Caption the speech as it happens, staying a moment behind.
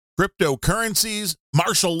cryptocurrencies,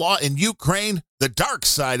 martial law in Ukraine, the dark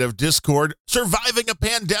side of Discord, surviving a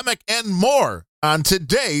pandemic, and more on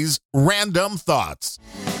today's Random Thoughts.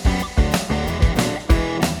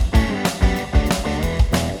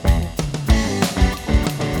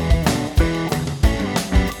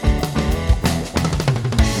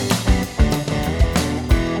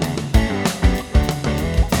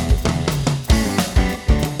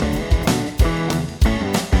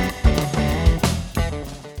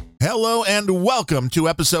 Hello and welcome to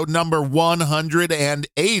episode number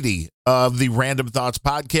 180 of the Random Thoughts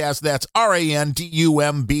podcast. That's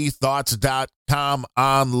RANDUMB thoughts.com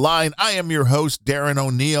online. I am your host, Darren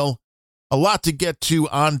O'Neill. A lot to get to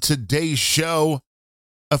on today's show.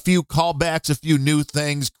 A few callbacks, a few new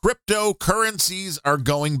things. Cryptocurrencies are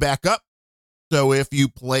going back up. So if you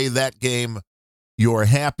play that game, you're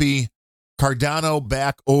happy. Cardano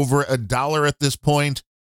back over $1 at this point,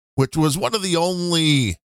 which was one of the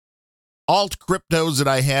only alt cryptos that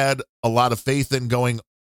I had a lot of faith in going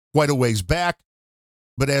quite a ways back.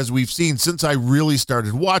 But as we've seen, since I really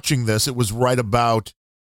started watching this, it was right about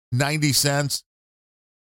 90 cents.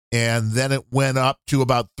 And then it went up to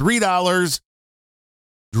about $3,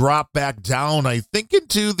 dropped back down, I think,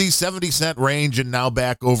 into the 70-cent range, and now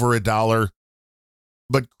back over $1.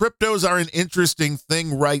 But cryptos are an interesting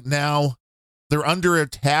thing right now. They're under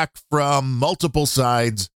attack from multiple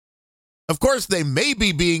sides. Of course, they may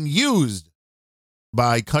be being used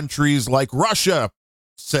by countries like Russia,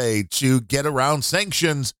 say, to get around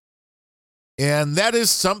sanctions. And that is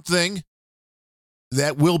something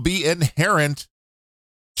that will be inherent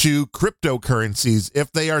to cryptocurrencies.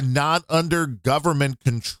 If they are not under government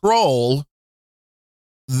control,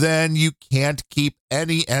 then you can't keep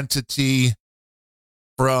any entity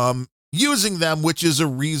from using them, which is a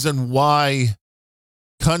reason why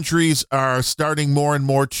countries are starting more and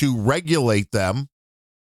more to regulate them.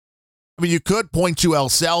 I mean, you could point to El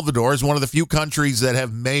Salvador as one of the few countries that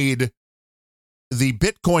have made the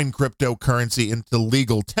Bitcoin cryptocurrency into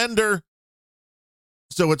legal tender.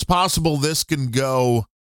 So it's possible this can go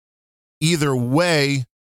either way.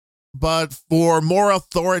 But for more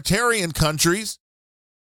authoritarian countries,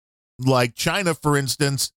 like China, for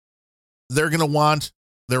instance, they're going to want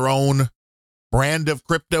their own brand of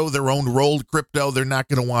crypto, their own rolled crypto. They're not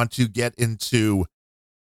going to want to get into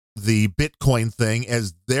the Bitcoin thing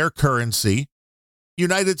as their currency.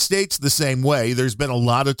 United States, the same way. There's been a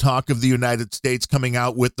lot of talk of the United States coming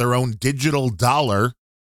out with their own digital dollar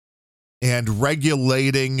and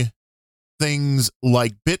regulating things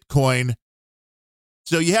like Bitcoin.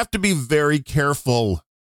 So you have to be very careful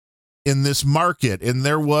in this market. And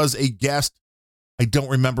there was a guest, I don't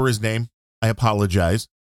remember his name, I apologize,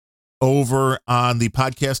 over on the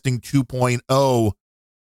Podcasting 2.0,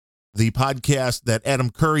 the podcast that Adam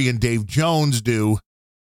Curry and Dave Jones do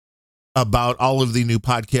about all of the new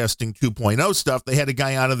Podcasting 2.0 stuff. They had a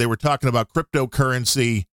guy on and they were talking about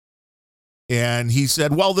cryptocurrency. And he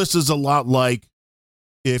said, well, this is a lot like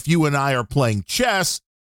if you and I are playing chess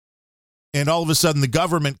and all of a sudden the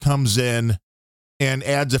government comes in and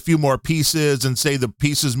adds a few more pieces and say the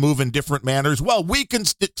pieces move in different manners. Well, we can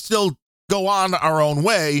still go on our own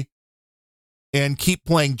way and keep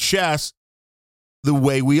playing chess the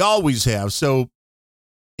way we always have. So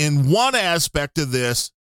in one aspect of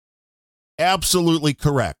this, absolutely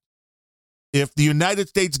correct. If the United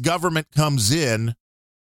States government comes in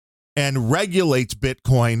and regulates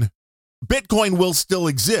Bitcoin, Bitcoin will still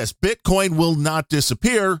exist. Bitcoin will not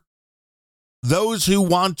disappear. Those who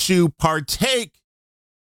want to partake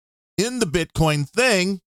in the Bitcoin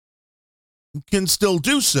thing can still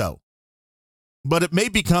do so. But it may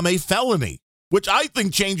become a felony, which I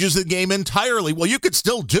think changes the game entirely. Well, you could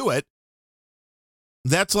still do it.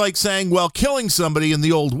 That's like saying, well, killing somebody in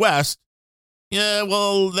the Old West, yeah,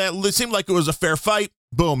 well, that seemed like it was a fair fight.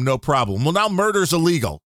 Boom, no problem. Well, now murder's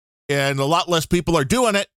illegal, and a lot less people are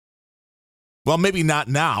doing it. Well, maybe not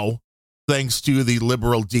now, thanks to the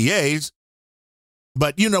liberal DAs,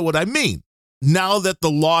 but you know what I mean. Now that the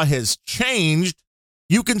law has changed,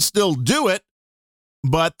 you can still do it,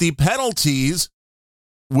 but the penalties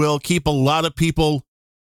will keep a lot of people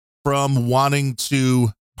from wanting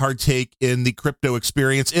to partake in the crypto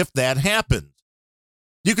experience if that happens.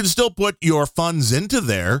 You can still put your funds into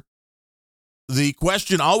there. The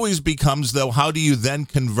question always becomes, though, how do you then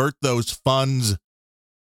convert those funds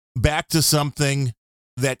back to something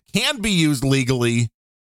that can be used legally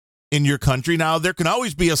in your country? Now, there can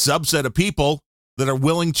always be a subset of people that are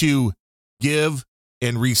willing to give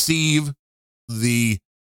and receive the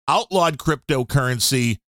outlawed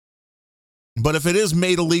cryptocurrency. But if it is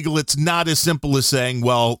made illegal, it's not as simple as saying,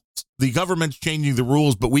 well, the government's changing the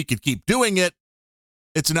rules, but we could keep doing it.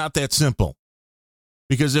 It's not that simple.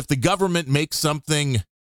 Because if the government makes something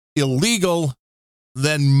illegal,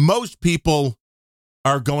 then most people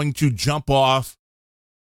are going to jump off,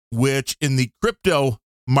 which in the crypto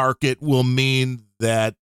market will mean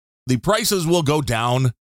that the prices will go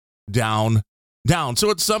down, down, down. So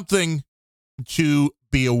it's something to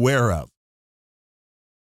be aware of.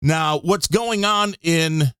 Now, what's going on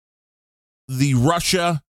in the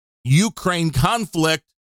Russia-Ukraine conflict,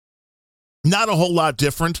 not a whole lot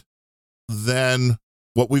different than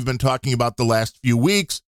what we've been talking about the last few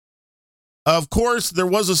weeks. Of course, there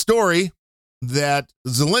was a story that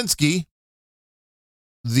Zelensky,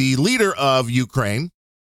 the leader of Ukraine,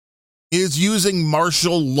 is using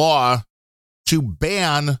martial law to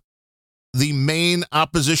ban the main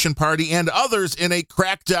opposition party and others in a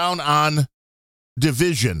crackdown on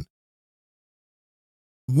division.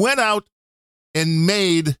 Went out and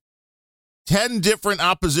made 10 different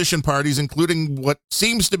opposition parties, including what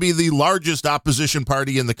seems to be the largest opposition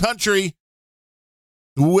party in the country,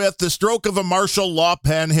 with the stroke of a martial law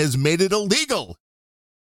pen, has made it illegal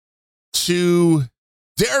to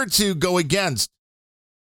dare to go against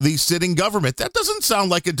the sitting government. That doesn't sound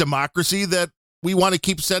like a democracy that we want to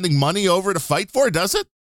keep sending money over to fight for, does it?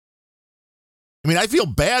 I mean, I feel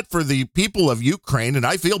bad for the people of Ukraine, and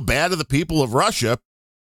I feel bad of the people of Russia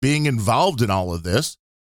being involved in all of this.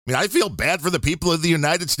 I mean, I feel bad for the people of the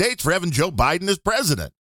United States for having Joe Biden as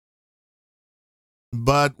president.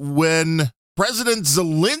 But when President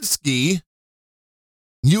Zelensky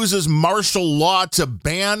uses martial law to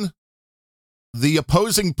ban the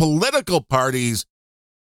opposing political parties,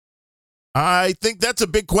 I think that's a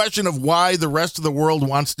big question of why the rest of the world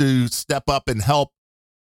wants to step up and help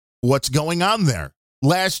what's going on there.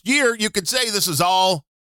 Last year, you could say this is all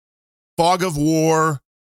fog of war,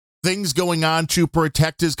 things going on to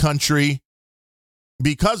protect his country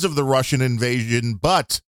because of the Russian invasion,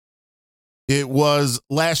 but it was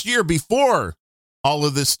last year, before all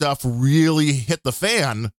of this stuff really hit the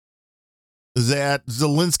fan, that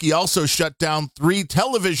Zelensky also shut down 3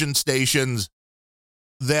 television stations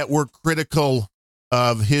that were critical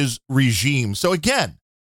of his regime. So again,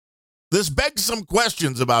 this begs some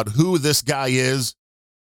questions about who this guy is,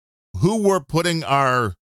 who we're putting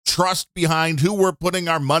our trust behind, who we're putting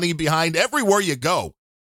our money behind. Everywhere you go,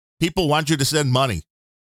 people want you to send money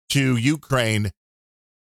to Ukraine.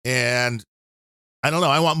 And I don't know,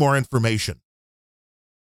 I want more information.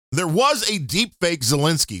 There was a deepfake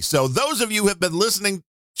Zelensky. So those of you who have been listening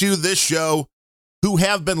to this show,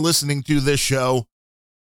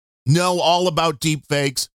 know all about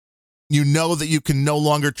deepfakes. You know that you can no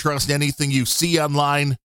longer trust anything you see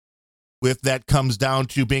online. If that comes down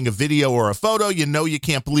to being a video or a photo, you know you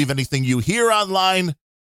can't believe anything you hear online,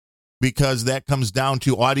 because that comes down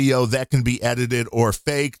to audio that can be edited or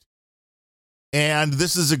faked. And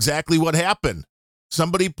this is exactly what happened.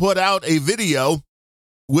 Somebody put out a video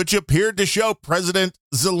which appeared to show President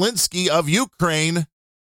Zelensky of Ukraine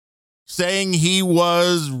saying he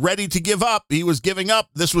was ready to give up. He was giving up.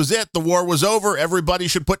 This was it. The war was over. Everybody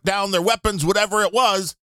should put down their weapons, whatever it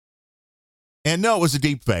was. And no, it was a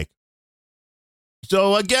deep fake.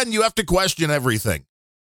 So again, you have to question everything.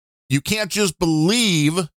 You can't just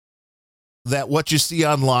believe that what you see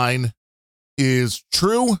online is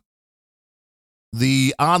true.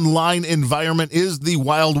 The online environment is the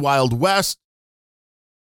wild, wild west.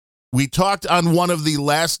 We talked on one of the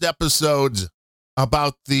last episodes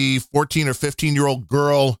about the 14 or 15-year-old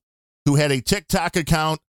girl who had a TikTok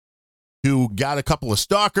account, who got a couple of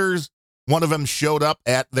stalkers. One of them showed up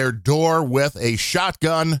at their door with a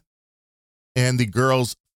shotgun, and the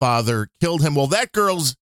girl's father killed him. Well, that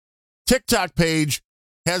girl's TikTok page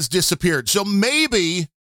has disappeared. So maybe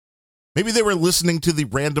they were listening to the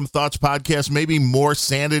Random Thoughts podcast. Maybe more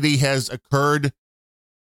sanity has occurred,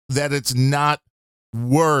 that it's not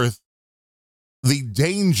worth the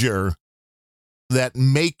danger that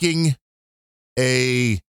making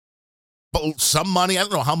some money, I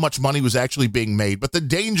don't know how much money was actually being made, but the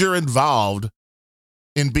danger involved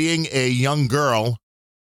in being a young girl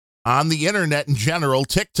on the internet in general,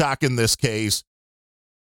 TikTok in this case,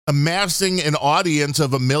 amassing an audience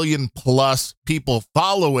of 1 million plus people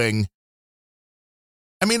following.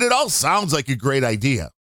 I mean, it all sounds like a great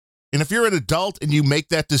idea. And if you're an adult and you make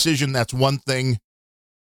that decision, that's one thing.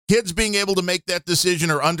 Kids being able to make that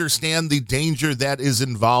decision or understand the danger that is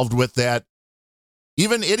involved with that.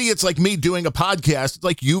 Even idiots like me doing a podcast, it's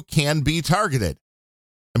like you can be targeted.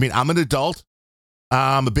 I mean, I'm an adult,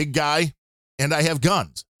 I'm a big guy, and I have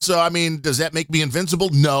guns. So, I mean, does that make me invincible?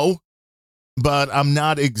 No, but I'm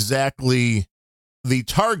not exactly the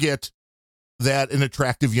target that an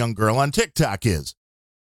attractive young girl on TikTok is.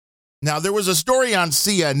 Now, there was a story on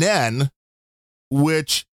CNN,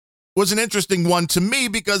 which was an interesting one to me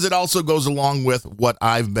because it also goes along with what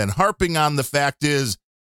I've been harping on. The fact is,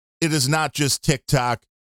 it is not just TikTok.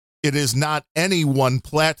 It is not any one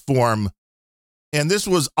platform. And this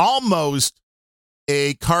was almost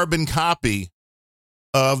a carbon copy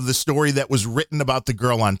of the story that was written about the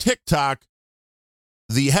girl on TikTok.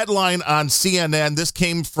 The headline on CNN, this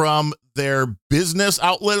came from their business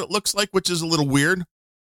outlet, it looks like, which is a little weird.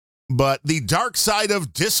 But the dark side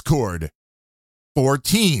of Discord for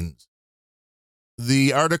teens.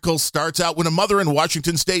 The article starts out when a mother in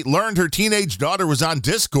Washington state learned her teenage daughter was on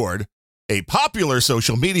Discord, a popular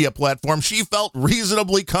social media platform. She felt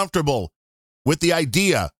reasonably comfortable with the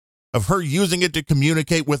idea of her using it to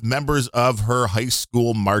communicate with members of her high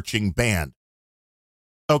school marching band.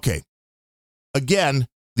 Okay. Again,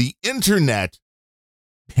 the internet,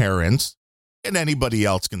 parents, and anybody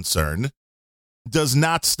else concerned, does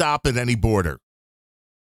not stop at any border.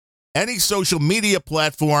 Any social media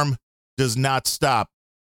platform does not stop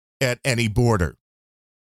at any border.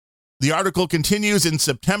 The article continues. In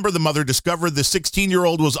September, the mother discovered the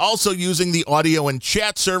 16-year-old was also using the audio and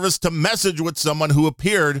chat service to message with someone who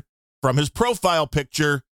appeared from his profile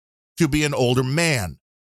picture to be an older man.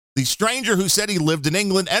 The stranger, who said he lived in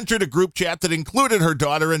England, entered a group chat that included her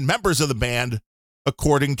daughter and members of the band.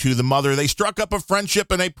 According to the mother, they struck up a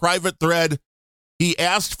friendship in a private thread. He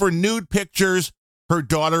asked for nude pictures. Her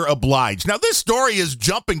daughter obliged. Now, this story is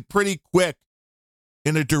jumping pretty quick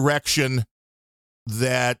in a direction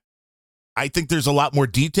that I think there's a lot more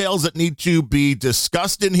details that need to be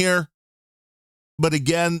discussed in here. But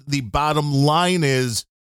again, the bottom line is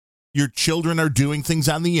your children are doing things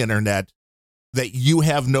on the internet that you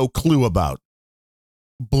have no clue about.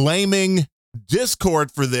 Blaming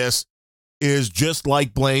Discord for this is just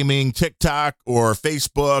like blaming TikTok or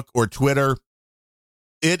Facebook or Twitter.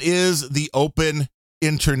 It is the open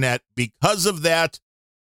internet. Because of that,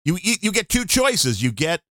 you get two choices. You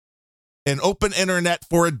get an open internet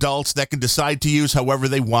for adults that can decide to use however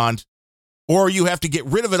they want, or you have to get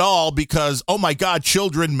rid of it all because, oh my God,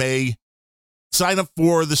 children may sign up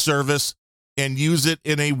for the service and use it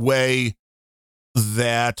in a way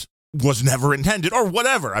that was never intended or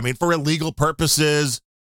whatever. I mean, for illegal purposes.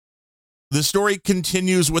 The story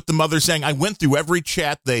continues with the mother saying, I went through every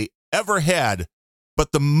chat they ever had,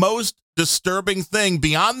 but the most disturbing thing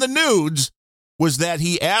beyond the nudes was that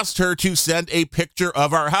he asked her to send a picture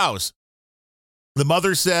of our house. The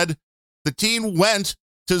mother said the teen went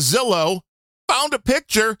to Zillow, found a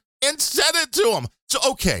picture, and sent it to him. So,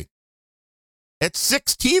 okay, at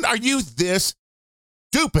 16, are you this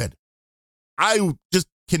stupid? I just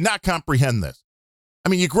cannot comprehend this. I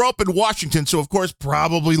mean, you grow up in Washington, so of course,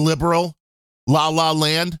 probably liberal, la la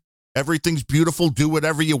land. Everything's beautiful. Do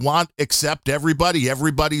whatever you want. Accept everybody.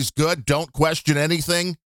 Everybody's good. Don't question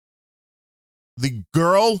anything. The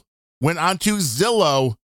girl went onto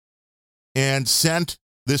Zillow and sent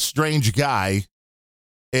this strange guy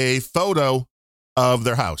a photo of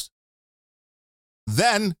their house.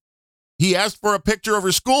 Then he asked for a picture of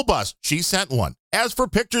her school bus. She sent one. Asked for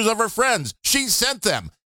pictures of her friends. She sent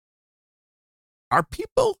them. Are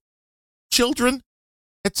people, children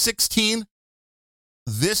at 16,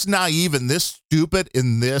 this naive and this stupid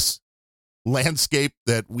in this landscape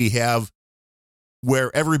that we have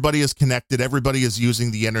where everybody is connected, everybody is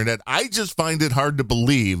using the internet? I just find it hard to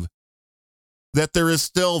believe that there is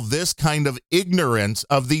still this kind of ignorance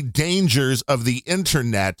of the dangers of the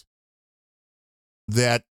internet,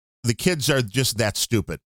 that the kids are just that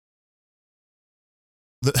stupid.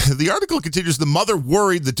 The article continues, the mother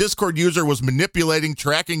worried the Discord user was manipulating,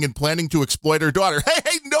 tracking, and planning to exploit her daughter.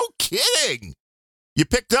 Hey, no kidding. You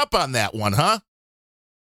picked up on that one, huh?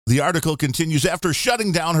 The article continues, after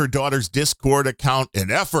shutting down her daughter's Discord account,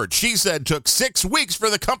 an effort she said took 6 weeks for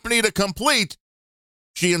the company to complete,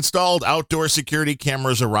 she installed outdoor security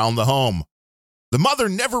cameras around the home. The mother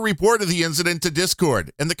never reported the incident to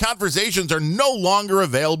Discord, and the conversations are no longer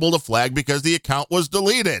available to flag because the account was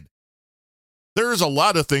deleted. There's a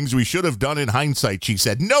lot of things we should have done in hindsight, she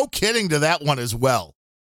said. No kidding to that one as well.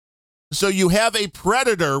 So you have a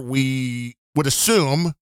predator, we would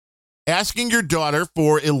assume, asking your daughter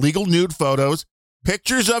for illegal nude photos,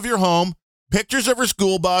 pictures of your home, pictures of her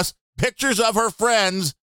school bus, pictures of her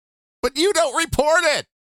friends, but you don't report it.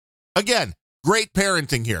 Again, great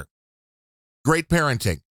parenting here. Great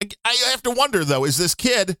parenting. I have to wonder, though, is this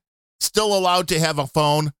kid still allowed to have a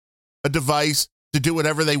phone, a device, to do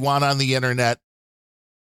whatever they want on the internet?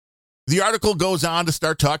 The article goes on to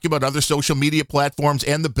start talking about other social media platforms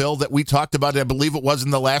and the bill that we talked about, I believe it was in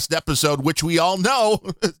the last episode, which we all know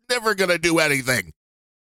is never going to do anything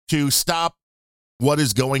to stop what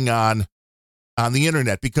is going on the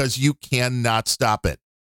internet because you cannot stop it.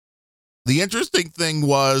 The interesting thing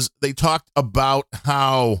was they talked about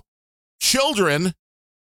how children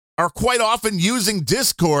are quite often using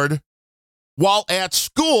Discord while at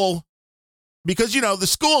school because, the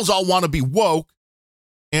schools all want to be woke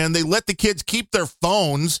and they let the kids keep their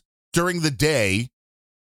phones during the day,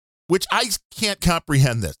 which I can't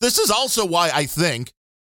comprehend this. This is also why I think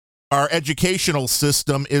our educational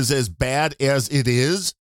system is as bad as it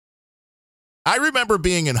is. I remember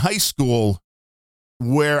being in high school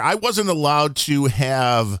where I wasn't allowed to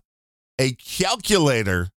have a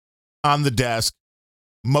calculator on the desk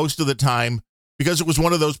most of the time because it was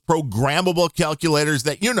one of those programmable calculators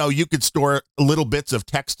that, you could store little bits of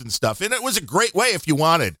text and stuff. And it was a great way if you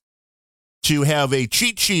wanted to have a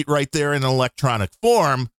cheat sheet right there in an electronic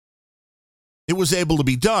form. It was able to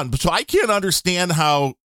be done. So I can't understand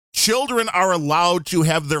how children are allowed to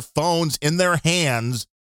have their phones in their hands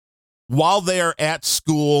while they are at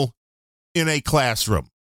school in a classroom.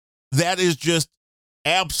 That is just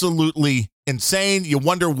absolutely insane. You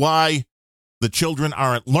wonder why the children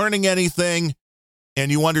aren't learning anything,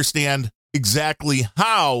 and you understand exactly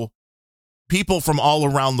how people from all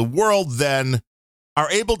around the world then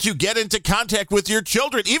are able to get into contact with your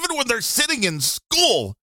children, even when they're sitting in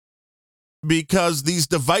school, because these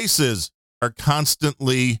devices are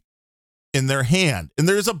constantly in their hand. And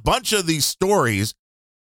there's a bunch of these stories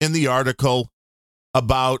in the article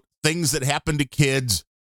about things that happen to kids,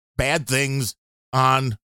 bad things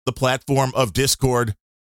on the platform of Discord,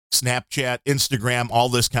 Snapchat, Instagram, all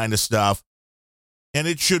this kind of stuff. And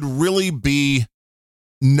it should really be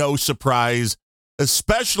no surprise,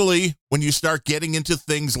 especially when you start getting into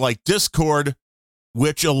things like Discord,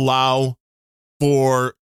 which allow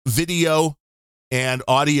for video and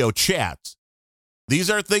audio chats. These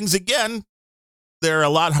are things, again, they're a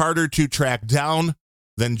lot harder to track down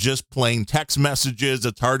than just plain text messages.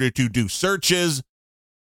 It's harder to do searches.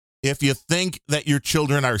 If you think that your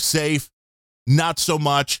children are safe, not so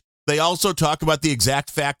much. They also talk about the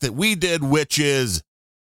exact fact that we did, which is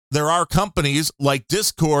there are companies like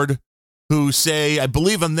Discord who say, I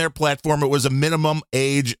believe on their platform, it was a minimum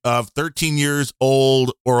age of 13 years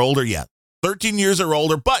old or older yet. 13 years or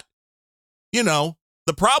older. But,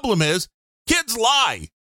 the problem is kids lie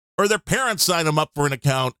or their parents sign them up for an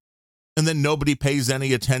account and then nobody pays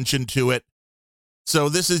any attention to it. So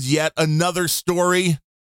this is yet another story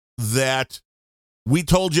that we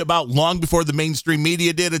told you about long before the mainstream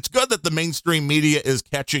media did. It's good that the mainstream media is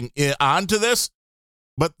catching on to this,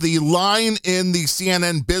 but the line in the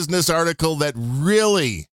CNN Business article that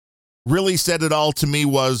really said it all to me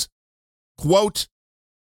was, quote,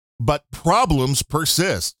 "But problems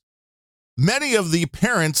persist." Many of the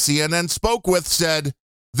parents CNN spoke with said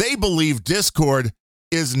they believe Discord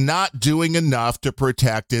is not doing enough to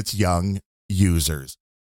protect its young users.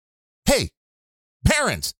 Hey,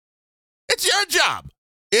 parents, it's your job.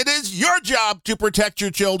 It is your job to protect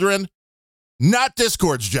your children, not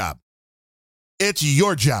Discord's job. It's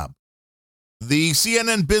your job. The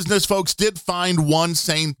CNN Business folks did find one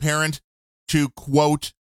sane parent to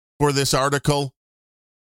quote for this article.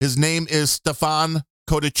 His name is Stefan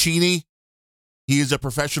Codicini. He is a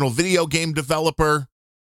professional video game developer.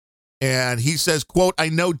 And he says, quote, "I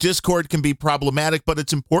know Discord can be problematic, but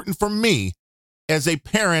it's important for me as a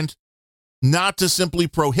parent not to simply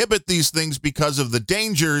prohibit these things because of the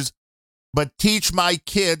dangers, but teach my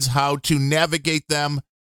kids how to navigate them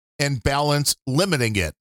and balance limiting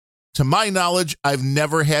it. To my knowledge, I've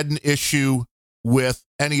never had an issue with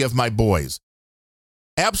any of my boys."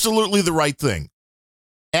 Absolutely the right thing.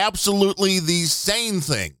 Absolutely the sane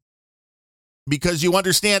thing. Because you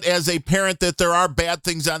understand as a parent that there are bad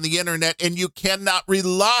things on the internet and you cannot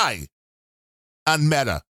rely on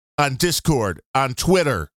Meta, on Discord, on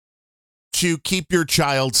Twitter to keep your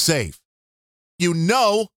child safe. You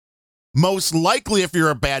know, most likely if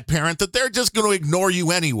you're a bad parent, that they're just going to ignore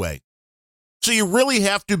you anyway. So you really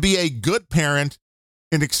have to be a good parent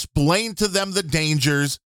and explain to them the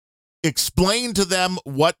dangers, explain to them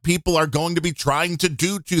what people are going to be trying to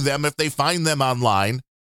do to them if they find them online,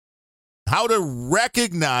 how to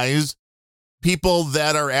recognize people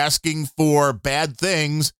that are asking for bad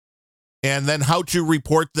things, and then how to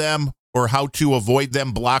report them or how to avoid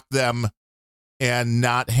them, block them, and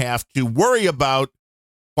not have to worry about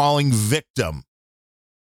falling victim.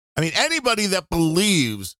 I mean, anybody that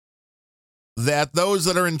believes that those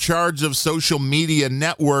that are in charge of social media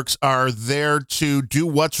networks are there to do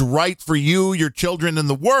what's right for you, your children, and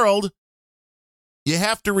the world, you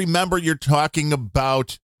have to remember you're talking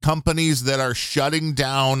about companies that are shutting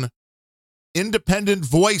down independent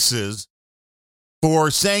voices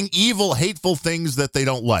for saying evil, hateful things that they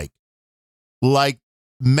don't like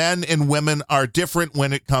men and women are different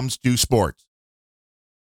when it comes to sports.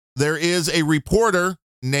 There is a reporter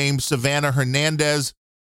named Savannah Hernandez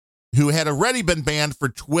who had already been banned for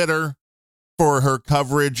Twitter for her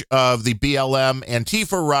coverage of the BLM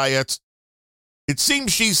Antifa riots. It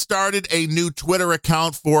seems she started a new Twitter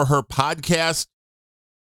account for her podcast,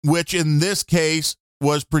 which in this case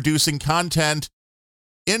was producing content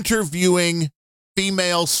interviewing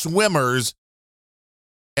female swimmers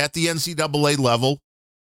at the NCAA level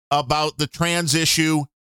about the trans issue,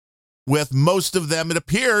 with most of them, it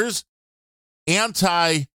appears,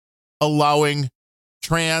 anti-allowing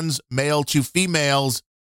trans male to females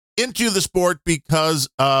into the sport because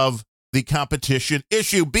of the competition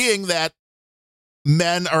issue, being that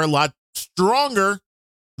men are a lot stronger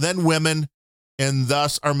than women and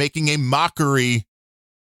thus are making a mockery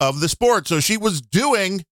of the sport. So she was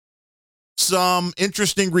doing some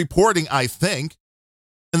interesting reporting, I think.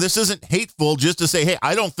 And this isn't hateful just to say, hey,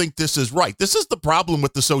 I don't think this is right. This is the problem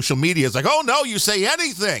with the social media. It's like, oh, no, you say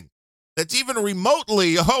anything that's even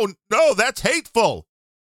remotely, oh, no, that's hateful.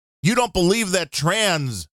 You don't believe that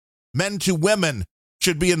trans men to women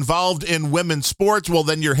should be involved in women's sports. Well,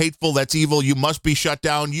 then you're hateful. That's evil. You must be shut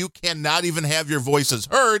down. You cannot even have your voices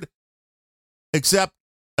heard. Except,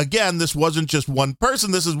 again, this wasn't just one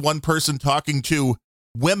person. This is one person talking to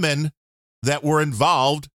women that were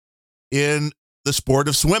involved in the sport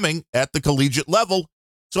of swimming at the collegiate level.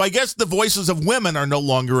 So I guess the voices of women are no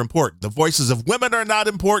longer important. The voices of women are not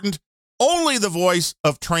important. Only the voice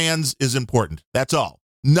of trans is important. That's all.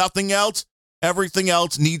 Nothing else. Everything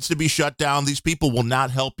else needs to be shut down. These people will not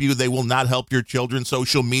help you. They will not help your children.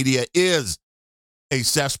 Social media is a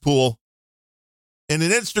cesspool. In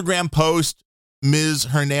an Instagram post, Ms.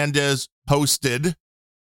 Hernandez posted,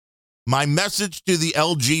 "My message to the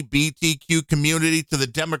LGBTQ community, to the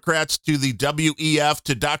Democrats, to the WEF,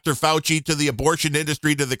 to Dr. Fauci, to the abortion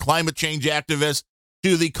industry, to the climate change activists,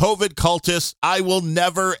 to the COVID cultists, I will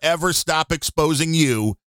never, ever stop exposing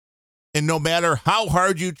you. And no matter how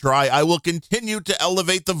hard you try, I will continue to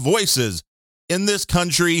elevate the voices in this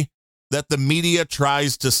country that the media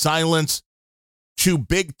tries to silence. To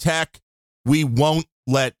big tech, we won't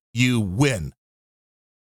let you win."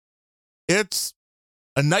 It's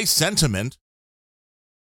a nice sentiment.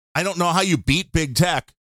 I don't know how you beat big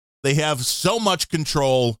tech. They have so much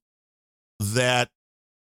control that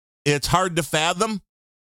it's hard to fathom.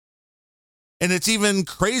 And it's even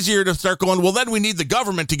crazier to start going, well, then we need the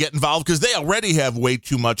government to get involved because they already have way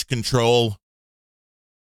too much control.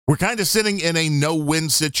 We're kind of sitting in a no-win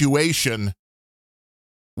situation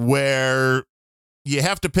where you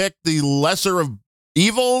have to pick the lesser of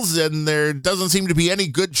evils, and there doesn't seem to be any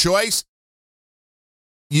good choice.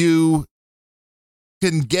 You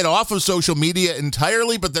can get off of social media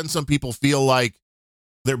entirely, but then some people feel like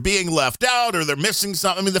they're being left out or they're missing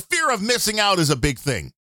something. I mean, the fear of missing out is a big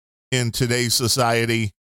thing in today's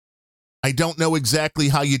society. I don't know exactly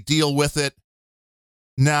how you deal with it.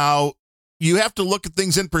 Now, you have to look at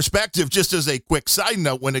things in perspective. Just as a quick side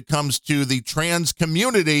note, when it comes to the trans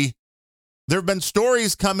community, there have been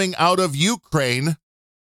stories coming out of Ukraine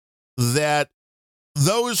that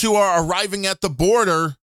those who are arriving at the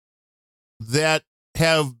border that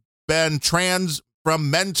have been trans from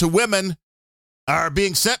men to women are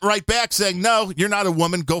being sent right back saying, no, you're not a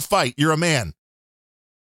woman, go fight, you're a man.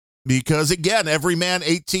 Because again, every man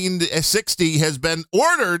 18 to 60 has been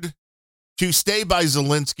ordered to stay by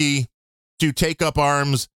Zelensky, to take up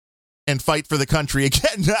arms and fight for the country.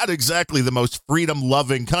 Again, not exactly the most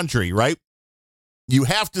freedom-loving country, right? You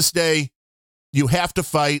have to stay, you have to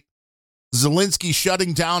fight. Zelensky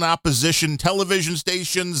shutting down opposition television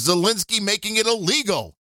stations, Zelensky making it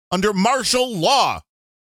illegal under martial law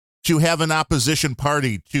to have an opposition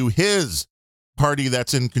party to his party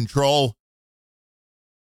that's in control.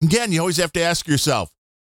 Again, you always have to ask yourself,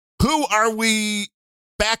 who are we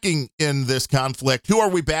backing in this conflict? Who are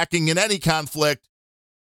we backing in any conflict?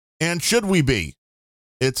 And should we be?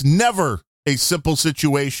 It's never a simple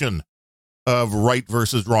situation of right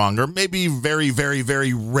versus wrong, or maybe very, very,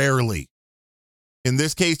 very rarely. In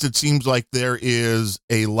this case, it seems like there is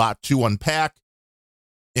a lot to unpack.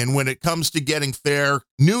 And when it comes to getting fair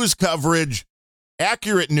news coverage,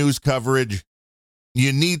 accurate news coverage,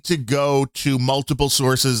 you need to go to multiple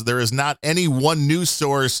sources. There is not any one news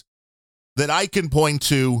source that I can point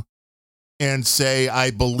to and say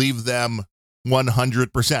I believe them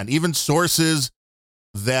 100%. Even sources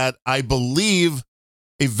that I believe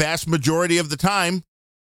a vast majority of the time,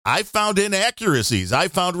 I found inaccuracies. I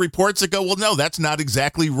found reports that go, well, no, that's not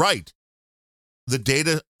exactly right. The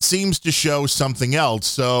data seems to show something else.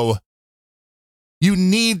 So You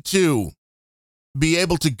need to be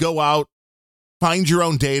able to go out, find your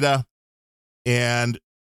own data, and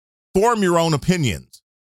form your own opinions,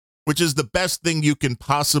 which is the best thing you can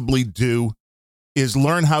possibly do, is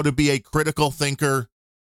learn how to be a critical thinker,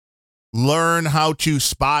 learn how to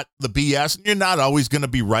spot the BS. And you're not always going to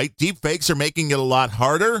be right. Deepfakes are making it a lot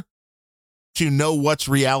harder to know what's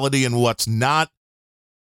reality and what's not.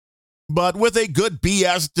 But with a good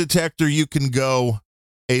BS detector, you can go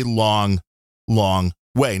a long, long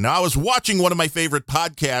way. Now, I was watching one of my favorite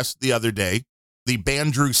podcasts the other day, the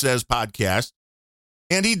Bandrew Says podcast,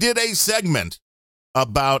 and he did a segment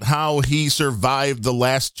about how he survived the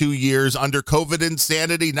last 2 years under COVID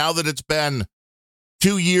insanity now that it's been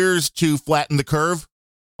 2 years to flatten the curve.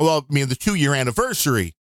 Well, I mean, the 2-year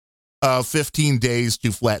anniversary of 15 days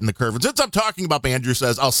to flatten the curve. And since I'm talking about Bandrew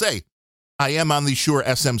Says, I'll say I am on the Shure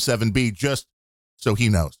SM7B, just so he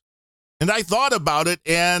knows. And I thought about it,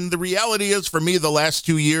 and the reality is, for me, the last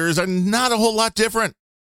 2 years are not a whole lot different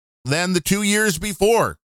than the 2 years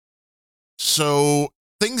before. So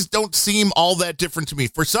things don't seem all that different to me.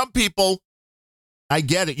 For some people, I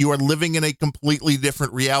get it. You are living in a completely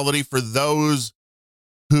different reality. For those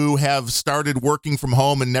who have started working from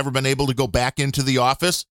home and never been able to go back into the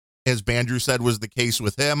office, as Bandrew said was the case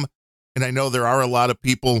with him. And I know there are a lot of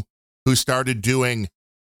people who started doing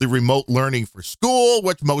the remote learning for school,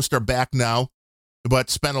 which most are back now, but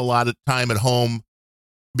spent a lot of time at home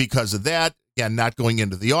because of that. Again, not going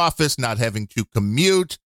into the office, not having to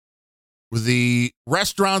commute. The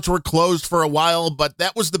restaurants were closed for a while, but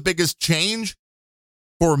that was the biggest change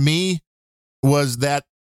for me, was that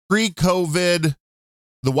pre-COVID,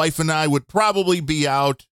 the wife and I would probably be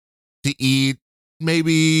out to eat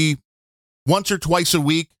maybe once or twice a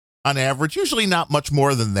week on average, usually not much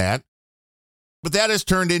more than that. But that has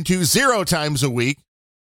turned into 0 times a week,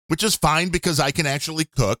 which is fine because I can actually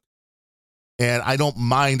cook and I don't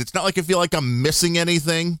mind. It's not like I feel like I'm missing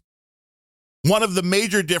anything. One of the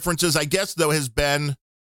major differences, I guess, though, has been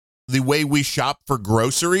the way we shop for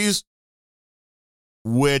groceries,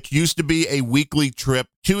 which used to be a weekly trip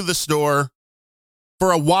to the store.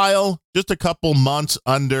 For a while, just a couple months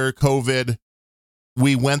under COVID,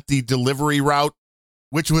 we went the delivery route,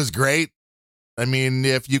 which was great. I mean,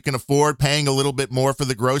 if you can afford paying a little bit more for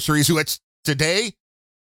the groceries, which today,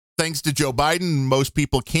 thanks to Joe Biden, most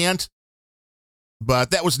people can't.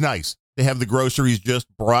 But that was nice to have the groceries just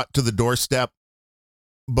brought to the doorstep.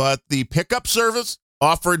 But the pickup service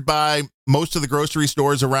offered by most of the grocery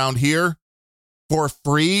stores around here for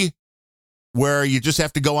free, where you just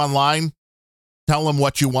have to go online, tell them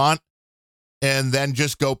what you want, and then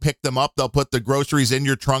just go pick them up. They'll put the groceries in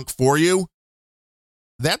your trunk for you.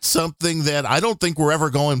 That's something that I don't think we're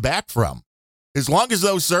ever going back from. As long as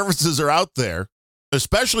those services are out there,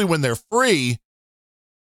 especially when they're free,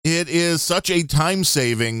 it is such a time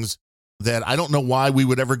savings that I don't know why we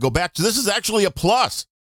would ever go back to. This is actually a plus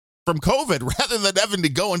from COVID, rather than having to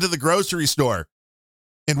go into the grocery store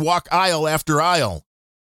and walk aisle after aisle.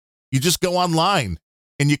 You just go online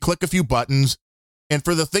and you click a few buttons. And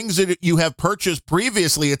for the things that you have purchased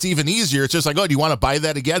previously, it's even easier. It's just like, oh, do you want to buy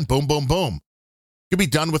that again? Boom, boom, boom. You'll be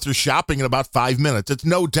done with your shopping in about 5 minutes. It's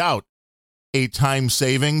no doubt a time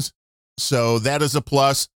savings. So that is a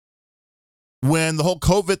plus. When the whole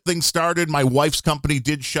COVID thing started, my wife's company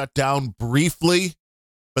did shut down briefly,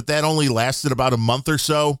 but that only lasted about a month or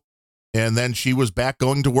so. And then she was back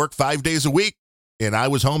going to work 5 days a week, and I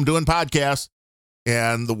was home doing podcasts,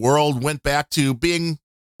 and the world went back to being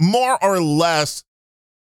more or less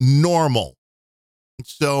normal.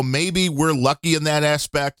 So maybe we're lucky in that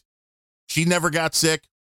aspect. She never got sick.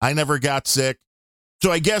 I never got sick.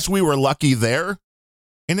 So I guess we were lucky there.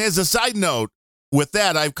 And as a side note, with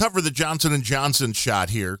that, I've covered the Johnson & Johnson shot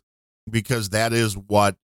here because that is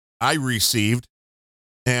what I received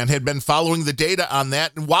and had been following the data on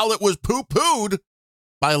that. And while it was poo-pooed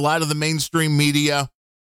by a lot of the mainstream media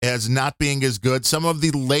as not being as good, some of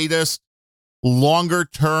the latest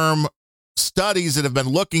longer-term studies that have been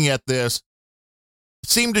looking at this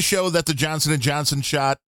seem to show that the Johnson & Johnson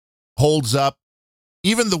shot holds up,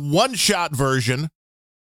 even the one-shot version,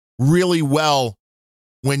 really well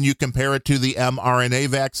when you compare it to the mRNA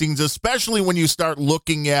vaccines, especially when you start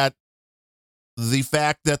looking at the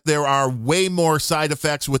fact that there are way more side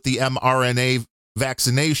effects with the mRNA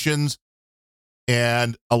vaccinations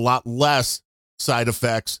and a lot less side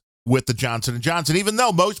effects with the Johnson & Johnson, even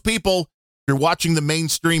though most people, if you're watching the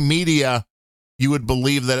mainstream media, you would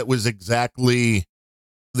believe that it was exactly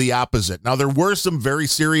the opposite. Now, there were some very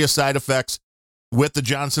serious side effects with the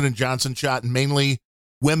Johnson & Johnson shot, mainly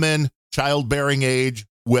women, childbearing age,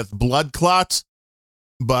 with blood clots,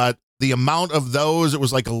 but the amount of those, it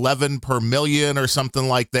was like 11 per million or something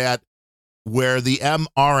like that, where the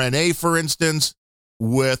mRNA, for instance,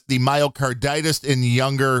 with the myocarditis in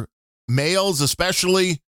younger males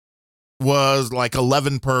especially, was like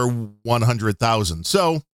 11 per 100,000.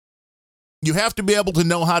 So you have to be able to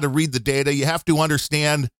know how to read the data. You have to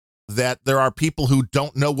understand that there are people who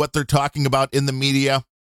don't know what they're talking about in the media,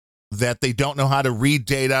 that they don't know how to read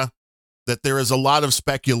data, that there is a lot of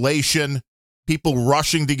speculation, people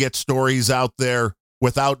rushing to get stories out there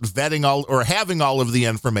without vetting all or having all of the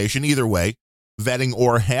information, either way, vetting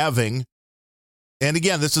or having. And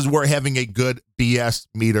again, this is where having a good BS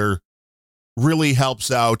meter really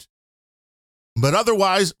helps out. But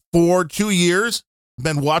otherwise, for 2 years,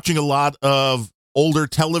 been watching a lot of older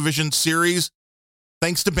television series.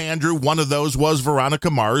 Thanks to Bandrew, one of those was Veronica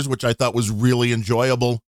Mars, which I thought was really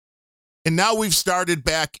enjoyable. And now we've started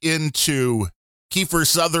back into Kiefer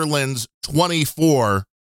Sutherland's 24.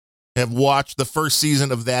 Have watched the first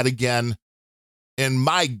season of that again. And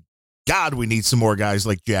my God, we need some more guys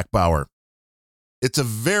like Jack Bauer. It's a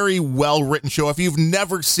very well-written show. If you've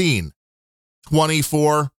never seen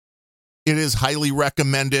 24, it is highly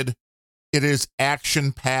recommended. It is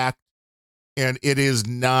action-packed, and it is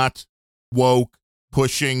not woke,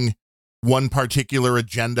 pushing one particular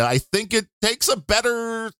agenda. I think it takes a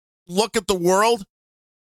better look at the world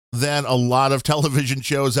than a lot of television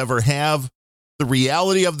shows ever have. The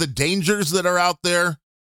reality of the dangers that are out there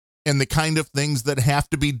and the kind of things that have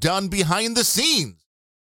to be done behind the scenes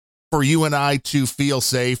for you and I to feel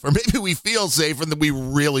safe, or maybe we feel safe and that we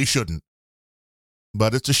really shouldn't.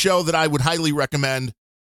 But it's a show that I would highly recommend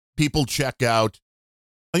people check out.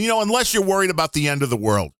 And, unless you're worried about the end of the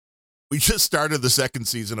world. We just started the second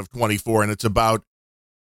season of 24, and it's about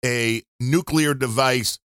a nuclear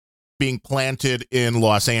device being planted in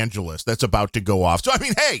Los Angeles that's about to go off. So,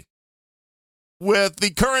 hey, with the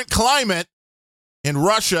current climate in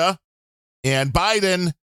Russia and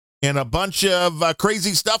Biden and a bunch of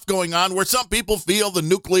crazy stuff going on where some people feel the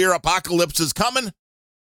nuclear apocalypse is coming,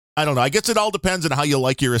 I don't know. I guess it all depends on how you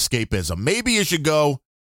like your escapism. Maybe you should go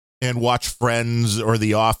and watch Friends or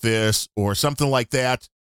The Office or something like that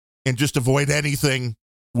and just avoid anything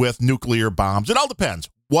with nuclear bombs. It all depends.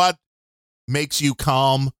 What makes you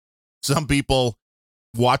calm? Some people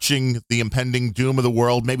watching the impending doom of the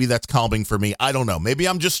world, maybe that's calming for me. I don't know. Maybe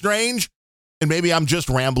I'm just strange and maybe I'm just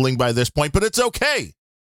rambling by this point, but it's okay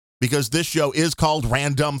because this show is called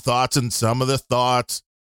Random Thoughts and some of the thoughts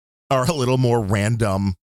are a little more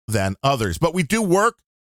random than others. But we do work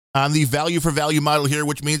on the value for value model here,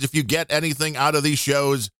 which means if you get anything out of these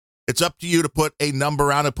shows, it's up to you to put a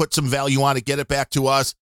number on it, put some value on it, get it back to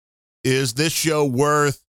us. Is this show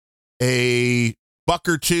worth a buck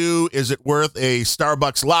or two? Is it worth a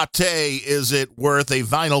Starbucks latte? Is it worth a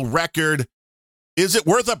vinyl record? Is it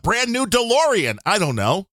worth a brand new DeLorean? I don't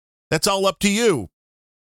know. That's all up to you.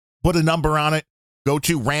 Put a number on it. Go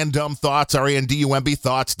to Random Thoughts, RANDUMB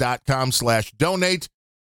thoughts.com/donate.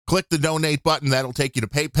 Click the donate button. That'll take you to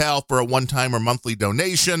PayPal for a one-time or monthly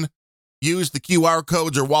donation. Use the QR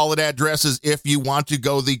codes or wallet addresses if you want to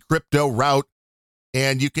go the crypto route.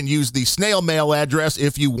 And you can use the snail mail address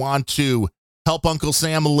if you want to help Uncle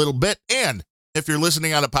Sam a little bit. And if you're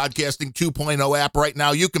listening on a Podcasting 2.0 app right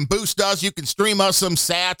now, you can boost us. You can stream us some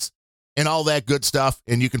sats and all that good stuff.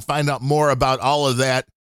 And you can find out more about all of that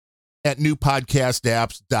at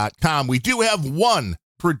newpodcastapps.com. We do have one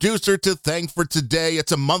producer to thank for today.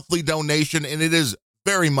 It's a monthly donation, and it is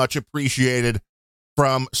very much appreciated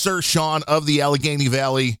from Sir Sean of the Allegheny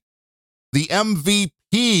Valley, the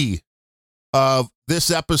MVP of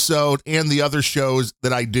this episode and the other shows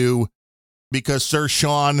that I do, because Sir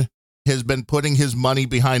Sean has been putting his money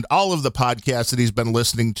behind all of the podcasts that he's been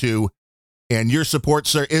listening to, and your support,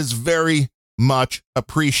 sir, is very much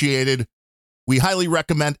appreciated. We highly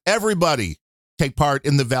recommend everybody take part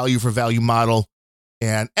in the value for value model,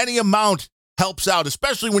 and any amount helps out,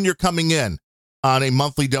 especially when you're coming in on a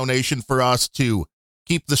monthly donation for us to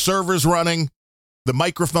keep the servers running, the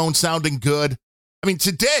microphone sounding good.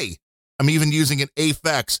 Today, I'm even using an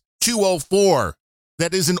Aphex 204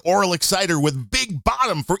 that is an oral exciter with big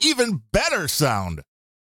bottom for even better sound.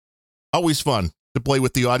 Always fun to play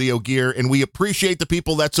with the audio gear, and we appreciate the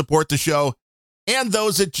people that support the show and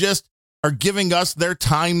those that just are giving us their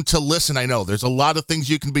time to listen. I know there's a lot of things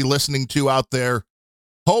you can be listening to out there.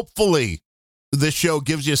 Hopefully, this show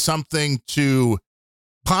gives you something to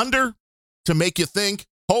ponder, to make you think.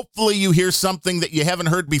 Hopefully, you hear something that you haven't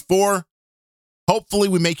heard before. Hopefully,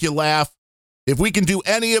 we make you laugh. If we can do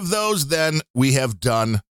any of those, then we have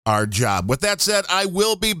done our job. With that said, I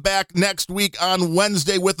will be back next week on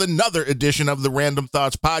Wednesday with another edition of the Random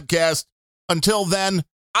Thoughts Podcast. Until then,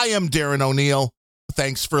 I am Darren O'Neill.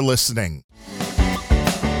 Thanks for listening.